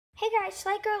Hey guys,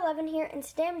 SlyGirl11 here, and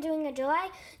today I'm doing a July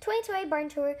 2020 barn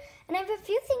tour, and I have a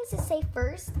few things to say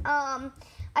first. I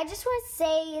just want to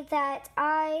say that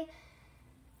I'm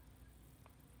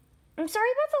sorry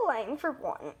about the lighting for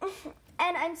one,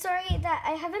 and I'm sorry that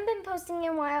I haven't been posting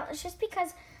in a while. It's just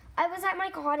because I was at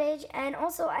my cottage, and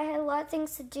also I had a lot of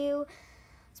things to do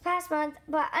this past month,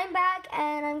 but I'm back,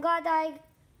 and I'm glad that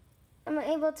I'm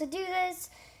able to do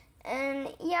this,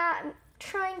 and yeah, I'm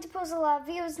trying to post a lot of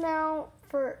videos now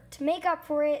to make up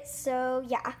for it, so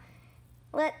yeah,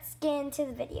 let's get into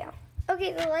the video.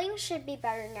 Okay, the lighting should be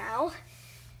better now.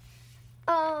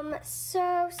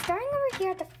 So starting over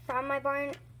here at the front of my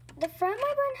barn, the front of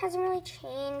my barn hasn't really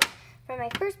changed from my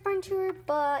first barn tour,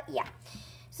 but yeah.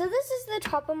 So this is the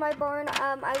top of my barn.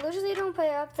 I usually don't put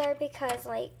it up there because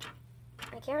like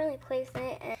I can't really place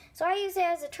it, and so I use it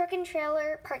as a truck and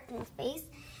trailer parking space.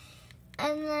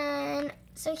 And then,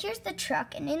 so here's the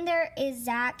truck, and in there is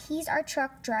Zach. He's our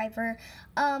truck driver.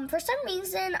 For some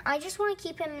reason, I just want to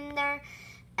keep him in there,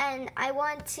 and I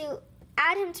want to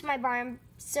add him to my barn,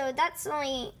 so that's the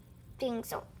only thing.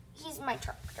 So he's my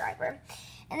truck driver.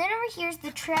 And then over here's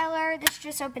the trailer. This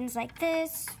just opens like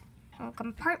this, little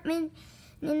compartment.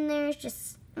 And then there's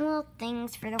just little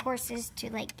things for the horses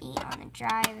to like eat on the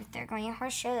drive if they're going a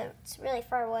horse show that's really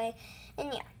far away.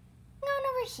 And yeah. On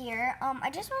over here, I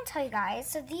just want to tell you guys,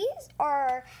 so these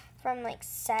are from like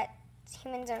sets,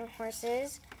 humans and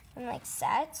horses, from like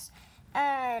sets,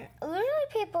 and usually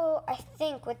people, I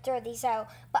think, would throw these out,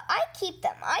 but I keep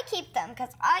them because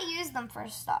I use them for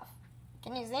stuff.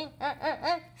 Can you see?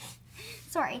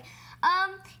 Sorry.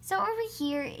 So over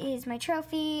here is my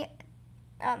trophy,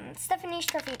 Stephanie's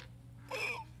trophy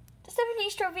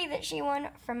that she won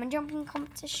from a jumping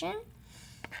competition.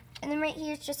 And then right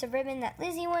here is just a ribbon that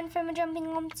Lizzie won from a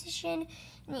jumping competition.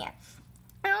 And yeah.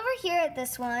 And over here at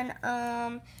this one,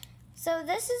 so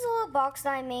this is a little box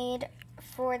that I made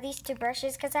for these two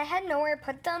brushes because I had nowhere to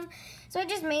put them. So I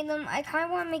just made them. I kind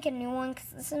of want to make a new one because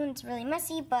this one's really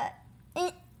messy, but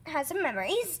it has some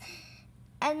memories.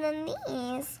 And then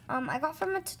these, I got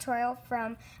from a tutorial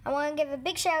from, I want to give a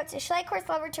big shout out to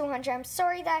SlyCourseLover200. I'm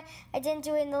sorry that I didn't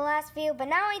do it in the last video, but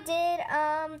now I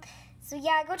did. So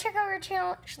yeah, go check out our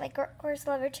channel,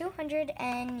 SlyCourseLover200,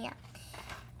 and yeah.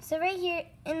 So right here,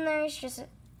 in there is just a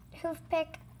hoof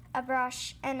pick, a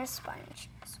brush, and a sponge.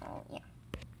 So yeah.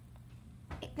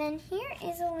 Then here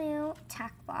is a little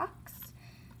tack box.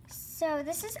 So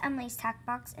this is Emily's tack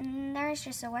box, and there's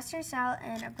just a Western style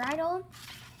and a bridle.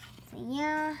 So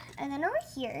yeah, and then over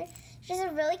here, she's a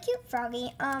really cute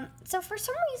froggy. So for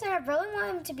some reason, I really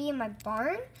want him to be in my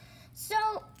barn.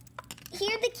 So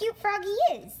here the cute froggy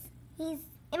is. He's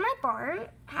in my barn,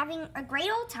 having a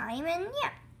great old time, and yeah.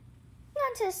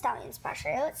 On to the stallion's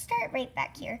posture. Let's start right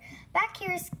back here. Back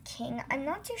here is King. I'm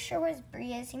not too sure what his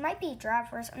breed is. He might be a drab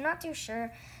horse. I'm not too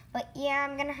sure, but yeah,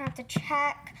 I'm gonna have to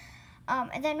check.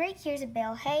 And then right here is a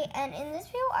bale hay, and in this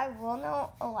video, I will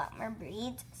know a lot more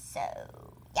breeds, so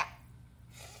yeah.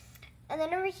 And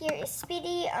then over here is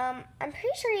Speedy. I'm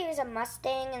pretty sure he was a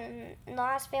Mustang, and in the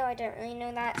last video, I didn't really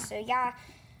know that, so yeah.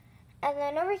 And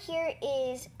then over here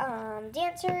is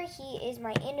Dancer. He is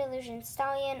my Andalusian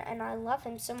stallion, and I love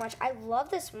him so much. I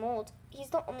love this mold. He's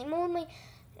the only mold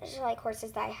like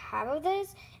horses that I have of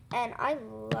this, and I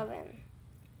love him.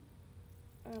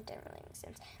 It didn't really make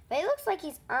sense. But it looks like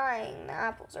he's eyeing the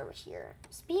apples over here.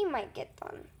 Speedy might get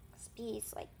them.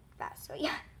 Speedy's like that, so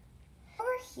yeah.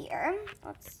 Over here,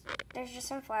 there's just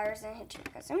some flowers and a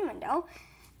hitchhiker's window.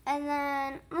 And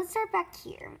then let's start back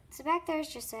here. So back there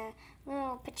is just a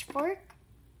little pitchfork.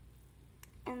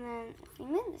 And then if we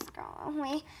move this girl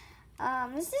away,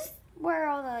 this is where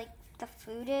all the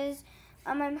food is.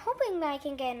 I'm hoping that I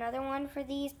can get another one for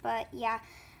these, but yeah.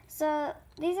 So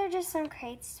these are just some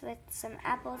crates with some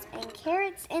apples and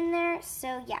carrots in there.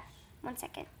 So yeah, 1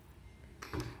 second.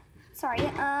 Sorry.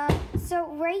 So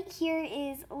right here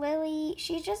is Lily.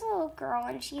 She's just a little girl,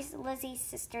 and she's Lizzie's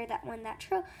sister that won that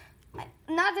trophy.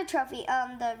 Not the trophy,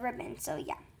 the ribbon. So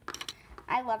yeah,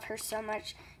 I love her so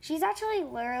much. She's actually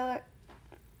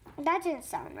that didn't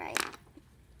sound right.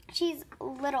 She's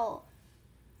littler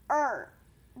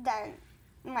than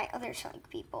my other chunk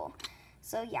people.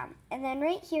 So yeah, and then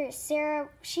right here is Sarah.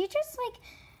 She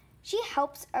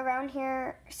helps around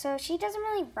here. So she doesn't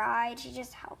really ride. She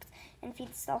just helps and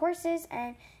feeds the horses,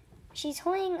 and she's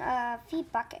holding a feed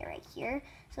bucket right here.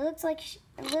 So it looks like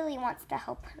Lily wants to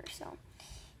help her. So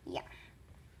yeah.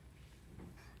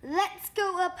 Let's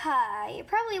go up high. You're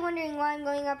probably wondering why I'm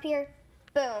going up here.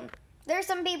 Boom. There's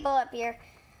some people up here.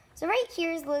 So right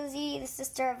here is Lizzie, the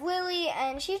sister of Lily,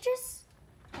 and she's just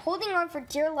holding on for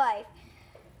dear life.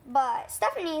 But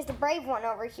Stephanie is the brave one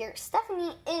over here.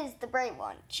 Stephanie is the brave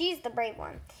one. She's the brave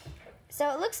one. So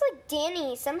it looks like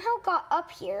Danny somehow got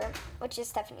up here, which is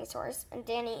Stephanie's horse, and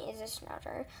Danny is a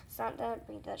Schnauzer. It's not the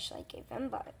breed that I gave him,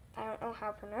 but I don't know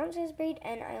how to pronounce his breed,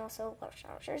 and I also love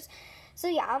Schnauzers. So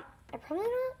yeah, I'm probably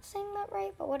not saying that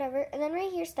right, but whatever. And then right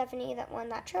here, Stephanie that won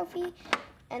that trophy,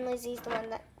 and Lizzie's the one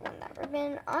that won that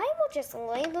ribbon. I will just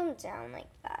lay them down like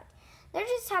that. They're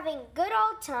just having a good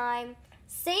old time,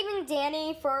 saving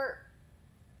Danny for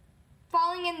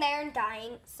falling in there and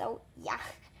dying. So yeah.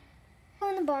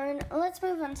 In the barn, let's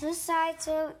move on to this side.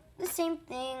 So the same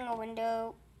thing, a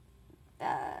window,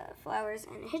 flowers,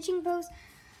 and a hitching post.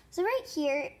 So right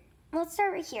here, let's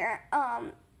start right here.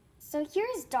 So here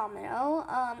is Domino.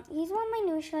 He's one of my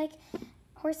newish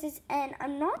horses, and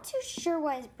I'm not too sure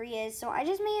what his breed is, so I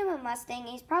just made him a Mustang.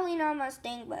 He's probably not a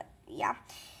Mustang, but yeah.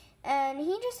 And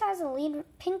he just has a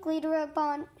pink leader robe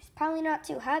on. He's probably not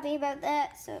too happy about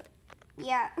that, so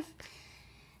yeah.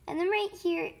 And then right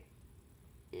here,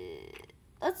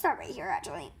 let's start right here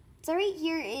actually. So right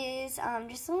here is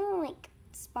just a little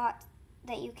spot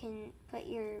that you can put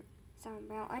your sound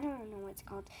braille. I don't know what it's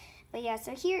called, but yeah.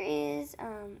 So here is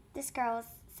this girl's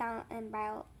sound and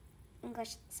braille,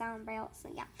 English sound braille. So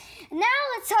yeah. And now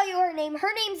let's tell you her name.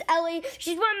 Her name's Ellie.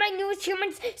 She's one of my newest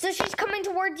humans. So she's coming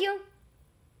towards you.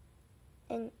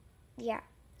 And yeah,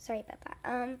 sorry about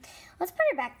that. Let's put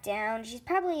her back down. She's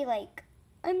probably like,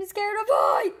 I'm scared of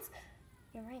heights.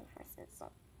 You're right, horses. So.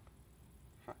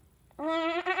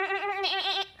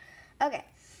 Okay.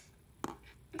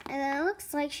 And then it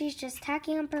looks like she's just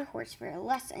tacking up her horse for a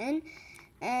lesson.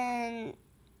 And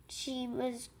she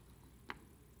was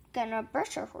gonna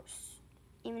brush her horse,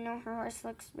 even though her horse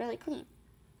looks really clean.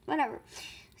 Whatever.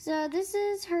 So this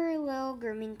is her little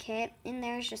grooming kit. In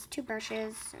there's just 2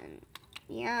 brushes. And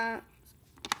yeah.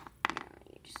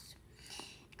 You just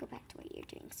go back to what you're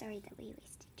doing. Sorry that we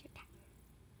wasted your time.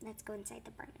 Let's go inside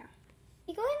the barn now.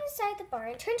 You go inside the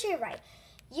barn, turn to your right.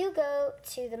 You go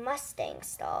to the Mustang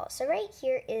stall. So right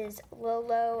here is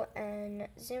Lolo and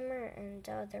Zoomer and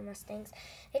other Mustangs.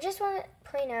 I just want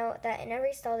to point out that in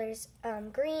every stall there's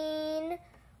green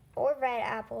or red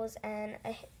apples and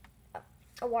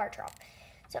a water drop.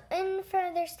 So in front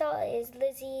of their stall is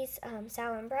Lizzie's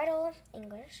Saddle and Bridle,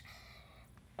 English.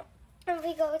 And if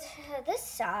we go to this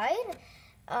side,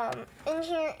 in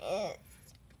here is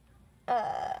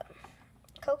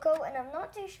Coco, and I'm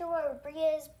not too sure what her breed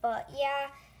is, but yeah.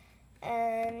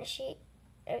 And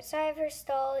outside of her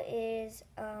stall is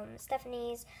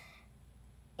Stephanie's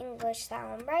English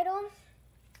Saddle and Bridle.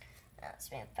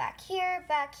 Let's move back here.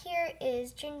 Back here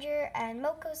is Ginger and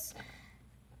Moco's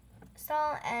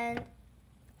stall, and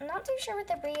I'm not too sure what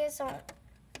their breed is, so I'm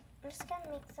just gonna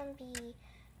make them be.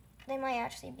 They might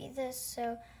actually be this.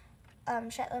 So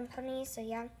Shetland ponies. So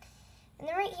yeah. And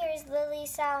then right here is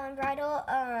Lily's Saddle and Bridle.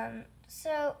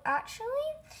 So actually,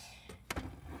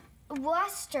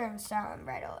 Western Saddle and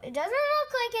Bridle. It doesn't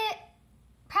look like it.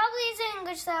 Probably is an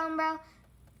English Saddle and Bridle,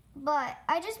 but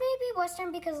I just made it be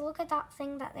Western because look at that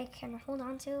thing that they can hold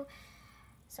on to.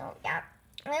 So yeah.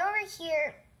 And then over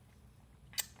here,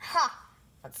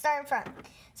 let's start in front.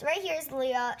 So right here is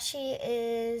Leah. She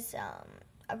is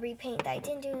a repaint that I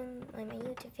didn't do in my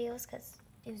YouTube videos because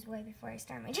it was way before I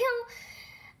started my channel.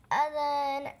 And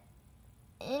then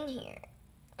in here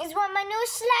is what my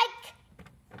newest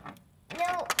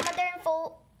No, mother and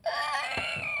full.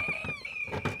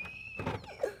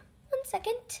 1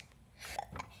 second.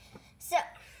 So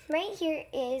right here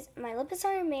is my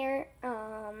Lipizzan mare,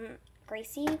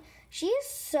 Gracie. She is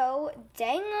so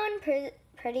dang on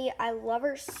pretty. I love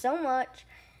her so much.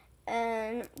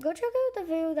 And go check out the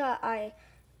video that I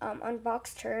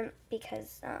unboxed her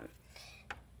because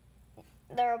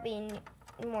there will be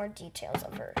more details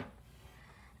of her.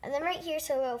 And then right here,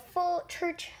 so a full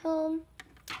Churchill.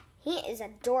 He is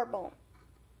adorable.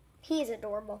 He is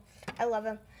adorable. I love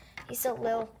him. He's so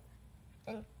little.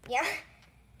 And yeah.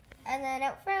 And then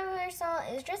out front of our stall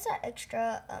is just an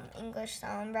extra English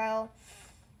Saddle and Bridle.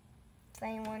 If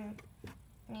anyone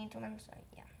needs one, so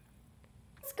yeah.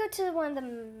 Let's go to one of the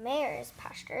mare's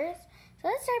pastures. So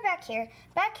let's start back here.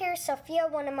 Back here is Sophia,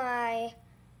 one of my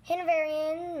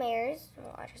Hanoverian mares.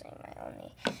 Well, actually my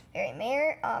only very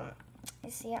mare.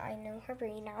 You see, I know her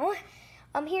breed now.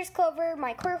 Here's Clover,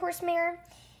 my quarter horse mare.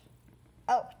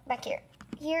 Oh, back here.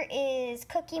 Here is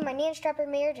Cookie, my Nanstrapper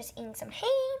mare, just eating some hay.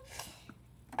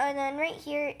 And then right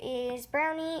here is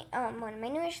Brownie, one of my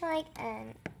newish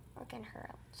and look at her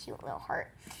cute little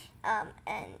heart.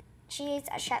 And she's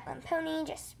a Shetland pony,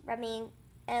 just rubbing,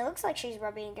 and it looks like she's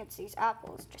rubbing against these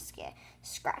apples just to get a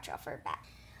scratch off her back.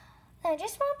 And I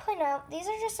just want to point out, these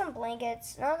are just some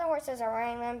blankets. None of the horses are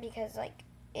wearing them because,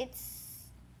 it's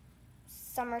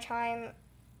summertime,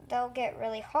 they'll get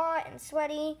really hot and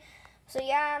sweaty. So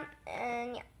yeah,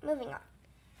 and yeah, moving on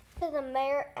to the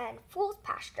mare and foal's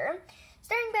pasture.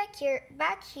 Starting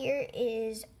back here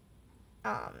is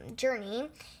Journey.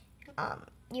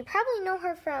 You probably know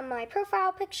her from my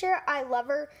profile picture. I love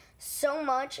her so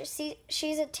much.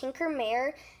 She's a Tinker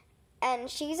mare, and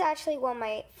she's actually one of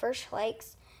my first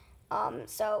likes.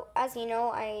 So as you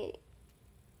know, I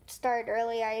started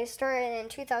early. I started in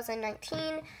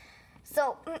 2019.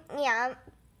 So yeah.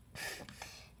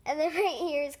 And then right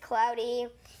here is Cloudy.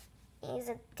 He's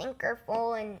a Tinker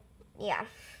foal, and yeah.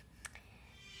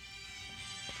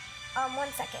 1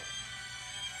 second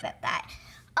about that.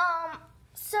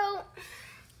 So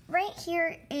right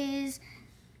here is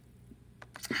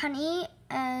Honey,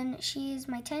 and she's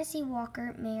my Tennessee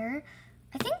Walker mare.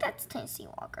 I think that's Tennessee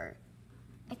Walker.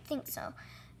 I think so. And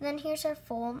then here's our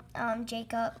foal,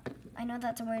 Jacob. I know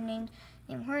that's a weird name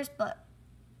horse, but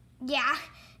yeah,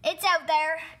 it's out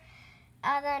there.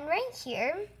 Then right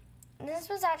here, this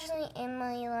was actually in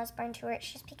my last barn tour.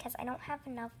 It's just because I don't have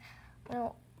enough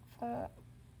little foals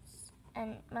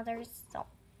and mothers, so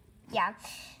yeah.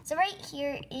 So right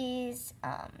here is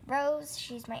Rose.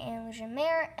 She's my Andalusian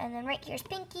mare, and then right here's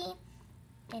Pinky.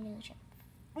 Andalusian.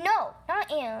 No,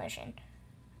 not Andalusian.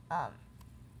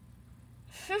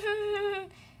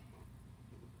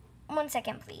 1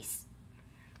 second, please.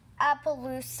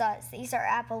 Appaloosas. These are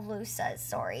Appaloosas.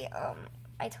 Sorry.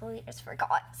 I totally just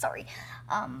forgot. Sorry.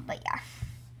 But yeah.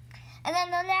 And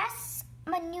then the last,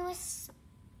 my newest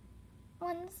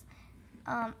ones.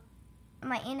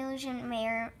 My Andalusian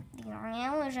mare. These are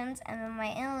Andalusians, and then my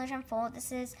Andalusian foal.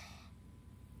 This is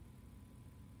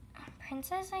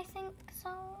Princess, I think so,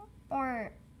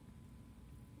 or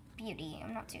Beauty.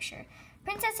 I'm not too sure.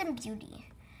 Princess and Beauty.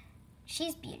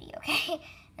 She's Beauty, okay?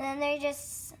 And then they're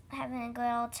just having a good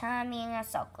old time eating a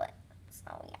chocolate.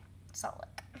 So yeah, chocolate.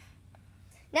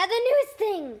 Now the newest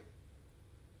thing.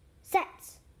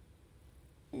 Sets.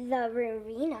 The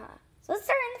Rowena. So let's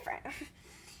start in the front.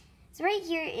 So right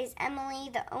here is Emily,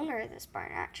 the owner of this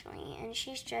barn, actually, and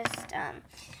she's just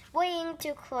waiting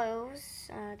to close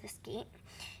this gate.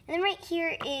 And then right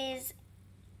here is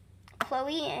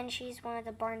Chloe, and she's one of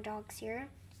the barn dogs here.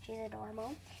 She's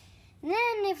adorable. And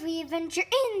then if we venture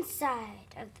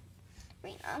inside of the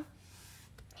arena,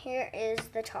 here is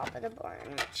the top of the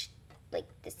barn, which, like,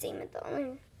 the same as the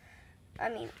owner. I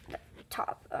mean, the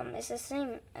top is the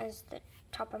same as the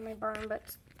top of my barn, but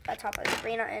it's the top of the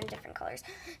arena in different colors.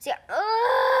 So yeah,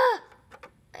 I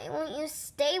want you to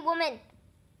stay, woman.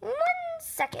 1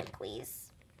 second,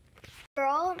 please.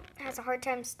 Girl has a hard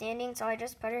time standing, so I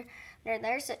just put her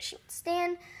there so she would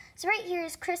stand. So right here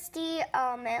is Christy.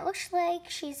 It looks like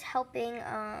she's helping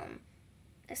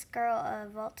this girl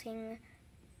vaulting.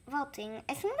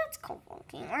 I think that's called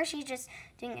vaulting, or she's just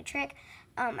doing a trick.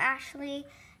 Ashley,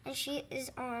 and she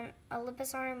is on a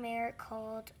Lipizzan mare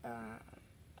called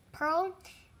Pearl.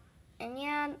 And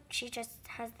yeah, she just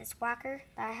has this whacker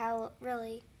that I had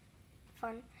really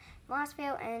fun last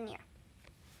video, and yeah.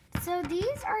 So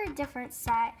these are a different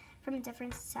set from a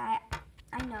different set,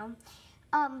 I know.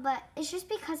 But it's just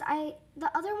because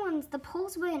the other ones, the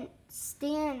poles wouldn't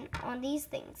stand on these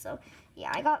things. So yeah,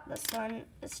 I got this one,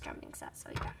 this jumping set, so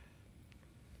yeah.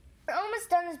 We're almost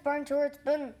done this barn tour. It's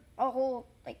been a whole,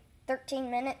 like,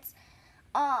 13 minutes.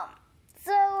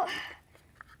 So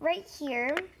right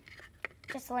here,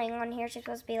 just laying on here, she's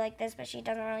supposed to be like this, but she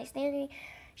doesn't really stand me.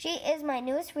 She is my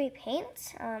newest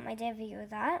repaint. I did a video of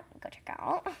that. Go check it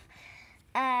out.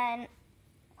 And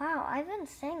wow, I've been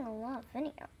saying a lot of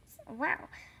videos. Wow.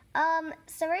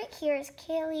 So right here is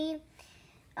Kaylee.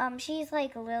 She's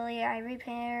like Lily. I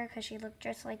repainted her because she looked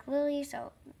just like Lily.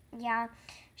 So yeah,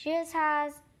 she just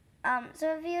has.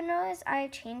 So if you notice, I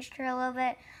changed her a little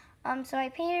bit. So I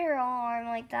painted her whole arm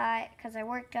like that because I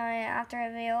worked on it after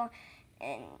a video,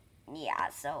 and yeah,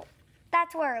 so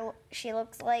that's where she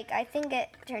looks like. I think it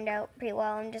turned out pretty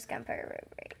well. I'm just gonna put her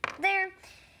right there,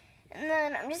 and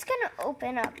then I'm just gonna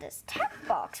open up this tech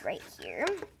box right here,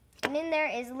 and in there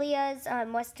is Leah's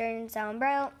Western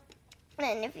sombrero.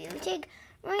 And if you take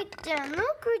right down,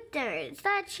 look right there, is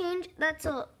that change? That's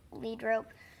a lead rope,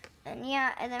 and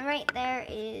yeah, and then right there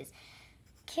is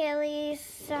Kaylee's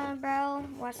sombrero,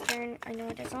 Western. I know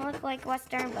it doesn't look like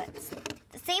Western, but it's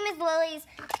the same as Lily's.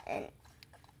 And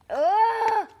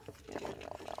oh no,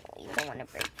 you don't want to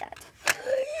break that.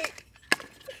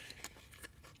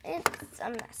 It's a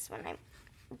mess when I'm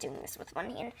doing this with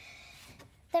one hand.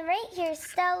 Then right here is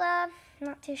Stella.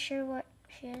 Not too sure what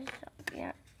she is. So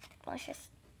yeah, let's just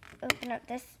open up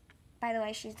this. By the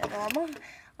way, she's adorable.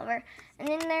 Love her. And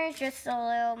then there's just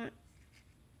a little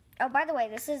Oh, by the way,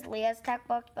 this is Leah's tack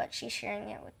box, but she's sharing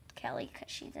it with Kelly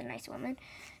because she's a nice woman.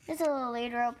 This is a little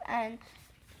lead rope, and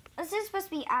this is supposed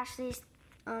to be Ashley's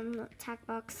tack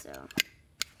box, so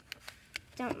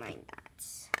don't mind that.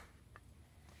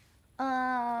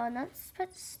 Let's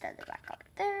put the back over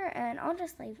there, and I'll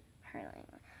just leave her laying.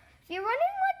 If you're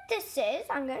wondering what this is,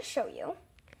 I'm going to show you.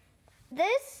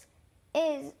 This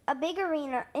is a big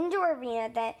arena, indoor arena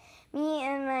that me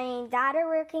and my dad are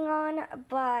working on,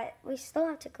 but we still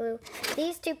have to glue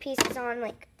these two pieces on,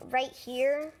 like right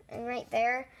here and right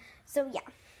there. So yeah.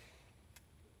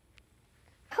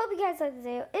 Hope you guys like the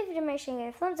video. If you did, make sure you give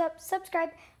it a thumbs up,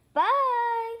 subscribe.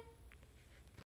 Bye!